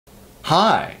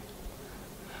Hi,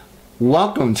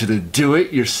 welcome to the Do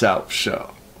It Yourself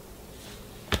show.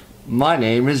 My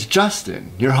name is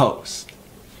Justin, your host.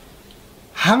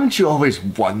 Haven't you always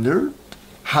wondered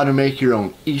how to make your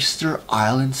own Easter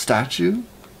Island statue?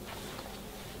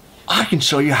 I can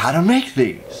show you how to make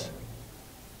these.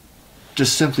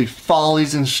 Just simply follow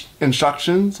these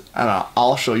instructions and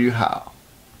I'll show you how.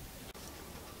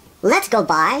 Let's go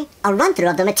by a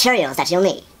run-through of the materials that you'll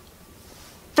need.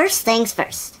 First things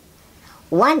first,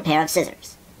 1 pair of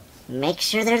scissors. Make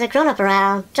sure there's a grown-up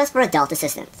around, just for adult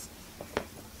assistance.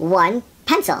 1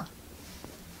 pencil.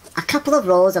 A couple of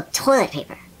rolls of toilet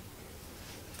paper.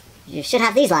 You should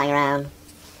have these lying around.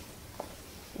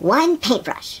 1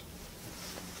 paintbrush.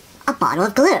 A bottle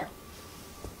of glue.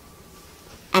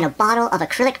 And a bottle of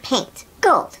acrylic paint,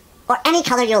 gold, or any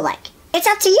color you'll like. It's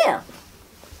up to you.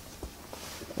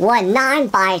 1 9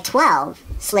 by 12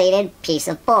 slated piece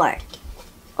of board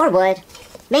or wood.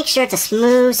 Make sure it's a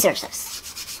smooth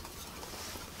surface.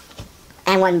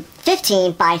 And 1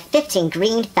 15 by 15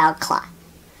 green felt cloth.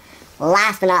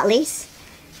 Last but not least,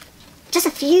 just a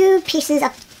few pieces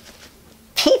of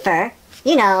paper,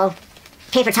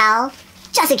 paper towel,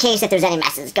 just in case if there's any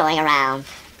messes going around.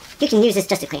 You can use this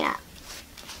just to clean up.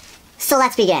 So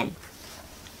let's begin.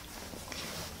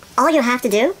 All you have to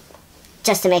do,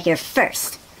 just to make your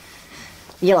first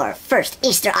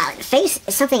Easter Island face,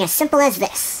 is something as simple as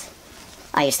this.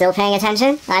 Are you still paying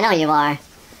attention? I know you are.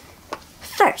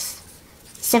 First,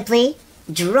 simply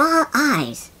draw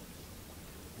eyes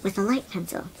with a light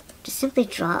pencil. Just simply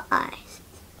draw eyes.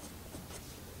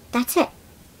 That's it.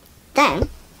 Then,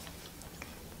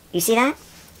 you see that?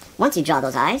 Once you draw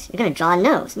those eyes, you're going to draw a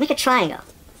nose. Make a triangle,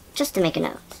 just to make a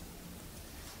nose.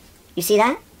 You see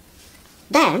that?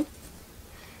 Then,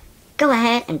 go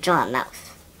ahead and draw a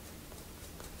mouth.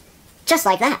 Just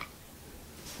like that.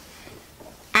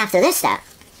 After this step,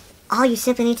 all you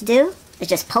simply need to do is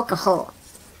just poke a hole.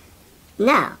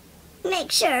 Now,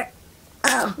 make sure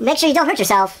you don't hurt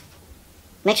yourself.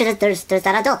 Make sure that there's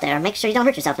that adult there. Make sure you don't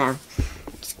hurt yourself now.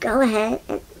 Just go ahead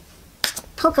and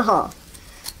poke a hole.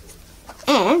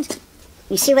 And,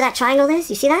 you see where that triangle is?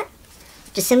 You see that?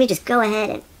 Just go ahead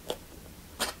and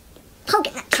poke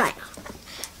in that triangle.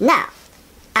 Now,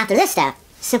 after this step,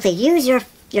 simply use your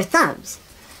thumbs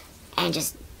and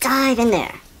just dive in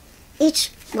there.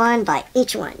 Each one by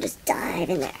each one, just dive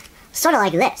in there. Sort of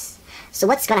like this. So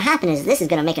what's going to happen is this is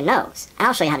going to make a nose. And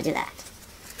I'll show you how to do that.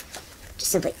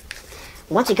 Just simply,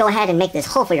 once you go ahead and make this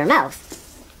hole for your mouth,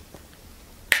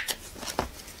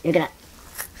 you're going to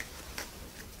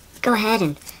go ahead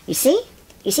and, you see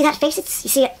that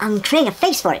face? I'm creating a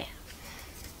face for you.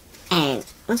 And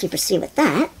once we proceed with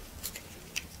that,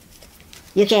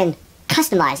 you can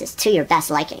customize this to your best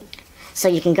liking. So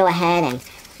you can go ahead and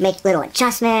make little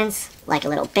adjustments, like a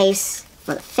little base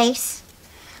for the face,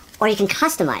 or you can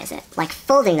customize it, like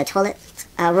folding the toilet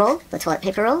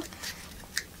paper roll,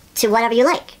 to whatever you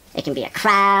like. It can be a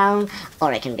crown,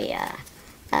 or it can be a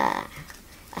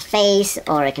face,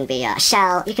 or it can be a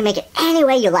shell. You can make it any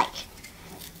way you like.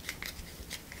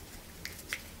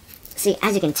 See,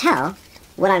 as you can tell,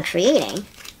 what I'm creating,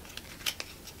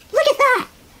 look at that!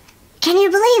 Can you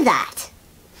believe that?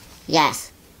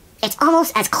 Yes, it's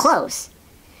almost as close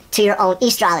to your own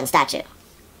Easter Island statue.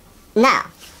 Now,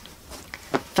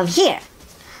 from here,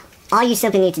 all you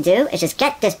simply need to do is just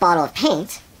get this bottle of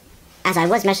paint, as I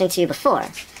was mentioning to you before.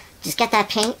 Just get that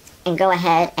paint and go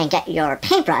ahead and get your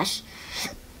paintbrush.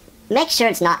 Make sure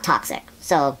it's not toxic,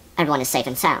 so everyone is safe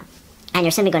and sound. And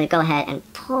you're simply going to go ahead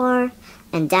and pour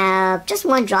and dab just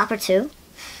 1 drop or 2.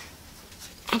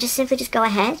 And just simply go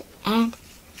ahead and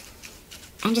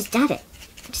just dab it.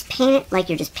 Just paint it like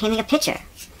you're just painting a picture.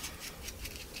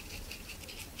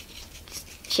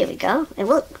 Here we go. It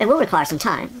will require some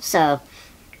time, so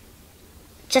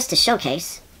just to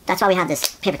showcase, that's why we have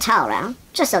this paper towel around,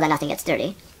 just so that nothing gets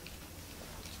dirty.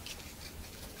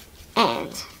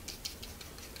 And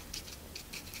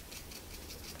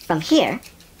from here,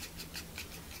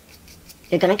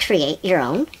 you're going to create your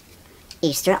own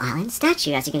Easter Island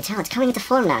statue. As you can tell, it's coming into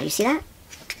form now. You see that?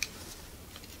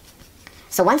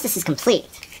 So once this is complete,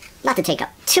 not to take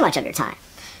up too much of your time,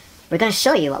 we're going to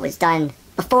show you what was done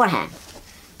beforehand.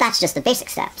 That's just the basic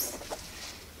steps.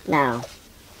 Now,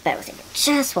 bear with me for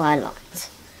just 1 moment.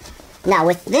 Now,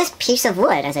 with this piece of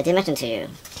wood, as I did mention to you,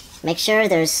 make sure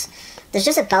there's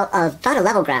just about a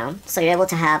level ground, so you're able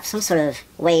to have some sort of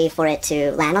way for it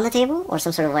to land on the table, or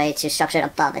some sort of way to structure it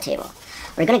above the table.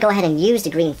 We're going to go ahead and use the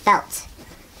green felt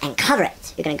and cover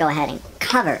it. You're going to go ahead and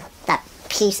cover that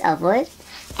piece of wood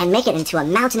and make it into a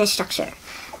mountainous structure.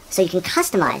 So you can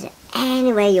customize it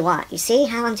any way you want. You see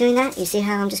how I'm doing that? You see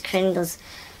how I'm just creating those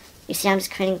You see I'm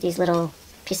just creating these little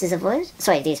pieces of wood?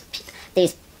 Sorry, these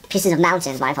pieces of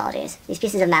mountains, my apologies. These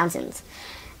pieces of mountains.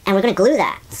 And we're going to glue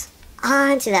that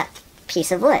onto that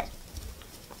piece of wood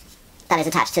that is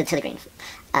attached to the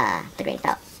green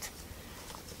felt.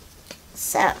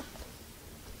 So,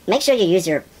 make sure you use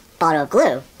your bottle of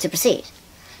glue to proceed.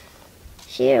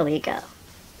 Here we go.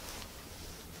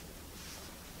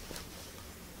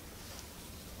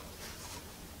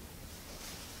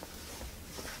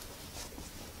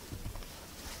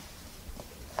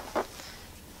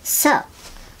 So,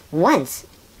 once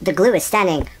the glue is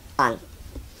standing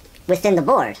within the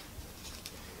board,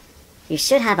 you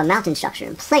should have a mountain structure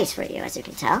in place for you, as you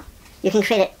can tell. You can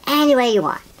create it any way you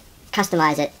want.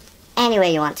 Customize it any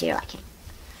way you want to your liking.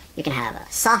 You can have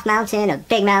a soft mountain, a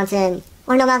big mountain,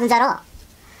 or no mountains at all.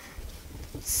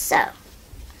 So,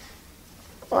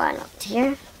 one up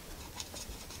here.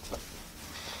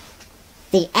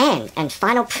 The end and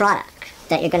final product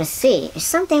that you're going to see is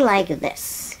something like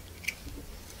this.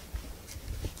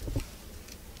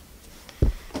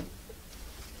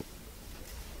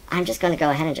 I'm just going to go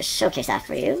ahead and just showcase that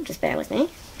for you. Just bear with me.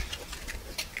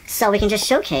 So we can just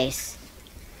showcase.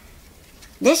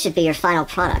 This should be your final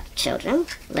product, children,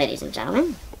 ladies and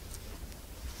gentlemen.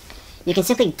 You can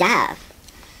simply dab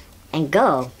and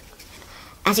go.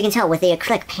 As you can tell with the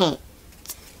acrylic paint,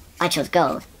 I chose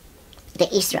gold. The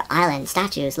Easter Island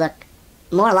statues look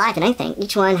more alive than anything.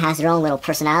 Each one has their own little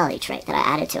personality trait that I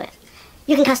added to it.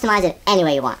 You can customize it any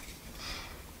way you want.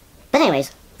 But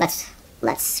anyways,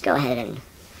 let's go ahead and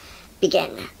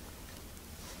begin.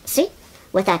 See?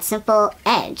 With that simple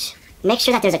edge, make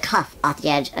sure that there's a cuff off the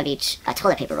edge of each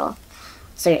toilet paper roll.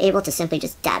 So you're able to simply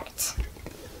just dab it.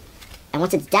 And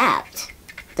once it's dabbed,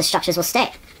 the structures will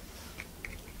stay.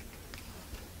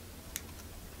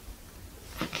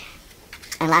 Okay.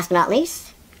 And last but not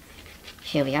least,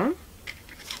 here we are.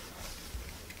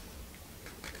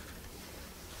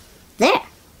 There!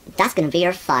 That's going to be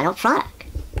your final product.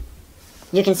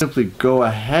 You can simply go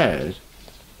ahead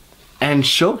and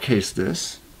showcase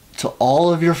this to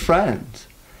all of your friends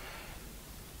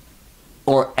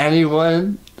or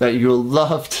anyone that you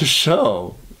love to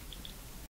show